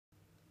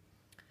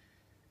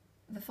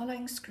the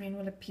following screen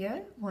will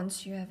appear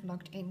once you have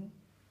logged in.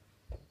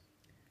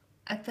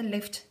 At the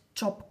left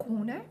top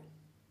corner,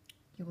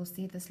 you will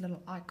see this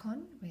little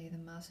icon where the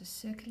mouse is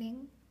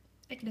circling.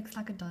 It looks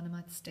like a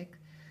dynamite stick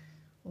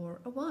or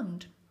a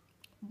wand.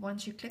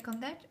 Once you click on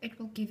that, it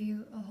will give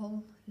you a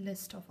whole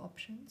list of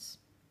options.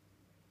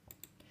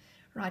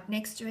 Right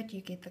next to it,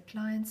 you get the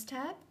Clients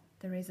tab,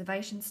 the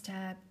Reservations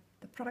tab,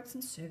 the Products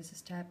and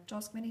Services tab,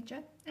 Task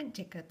Manager, and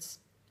Tickets.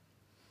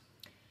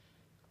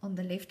 On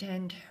the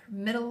left-hand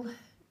middle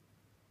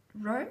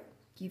row,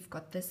 you've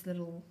got this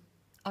little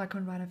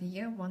icon right over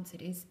here. Once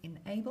it is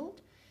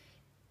enabled,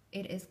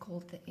 it is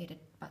called the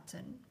Edit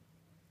button.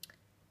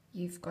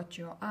 You've got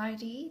your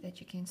ID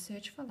that you can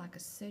search for, like a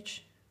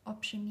search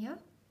option here.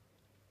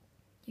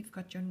 You've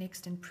got your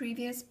Next and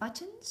Previous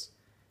buttons,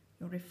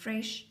 your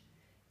Refresh,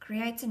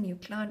 Create a New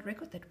Client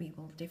Record that we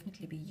will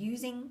definitely be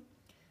using,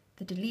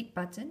 the Delete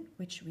button,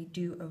 which we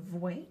do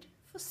avoid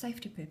for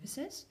safety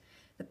purposes,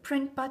 the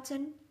Print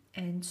button,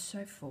 and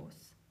so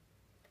forth.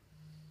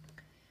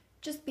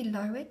 Just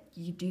below it,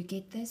 you do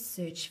get the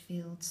search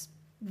fields.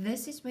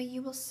 This is where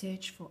you will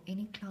search for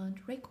any client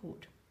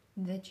record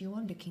that you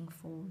are looking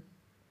for.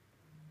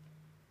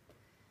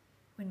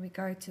 When we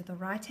go to the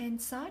right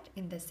hand side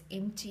in this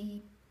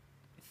empty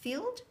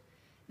field,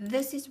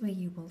 this is where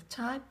you will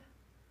type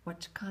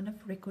what kind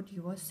of record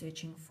you are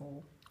searching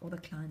for, or the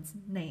client's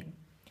name.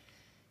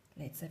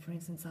 Let's say, for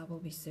instance, I will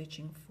be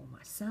searching for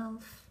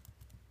myself.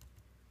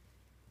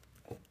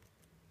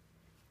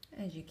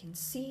 As you can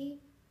see,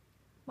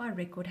 my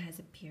record has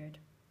appeared.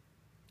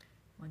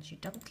 Once you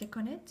double click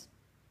on it,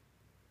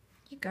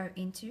 you go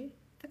into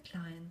the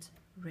client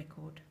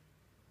record.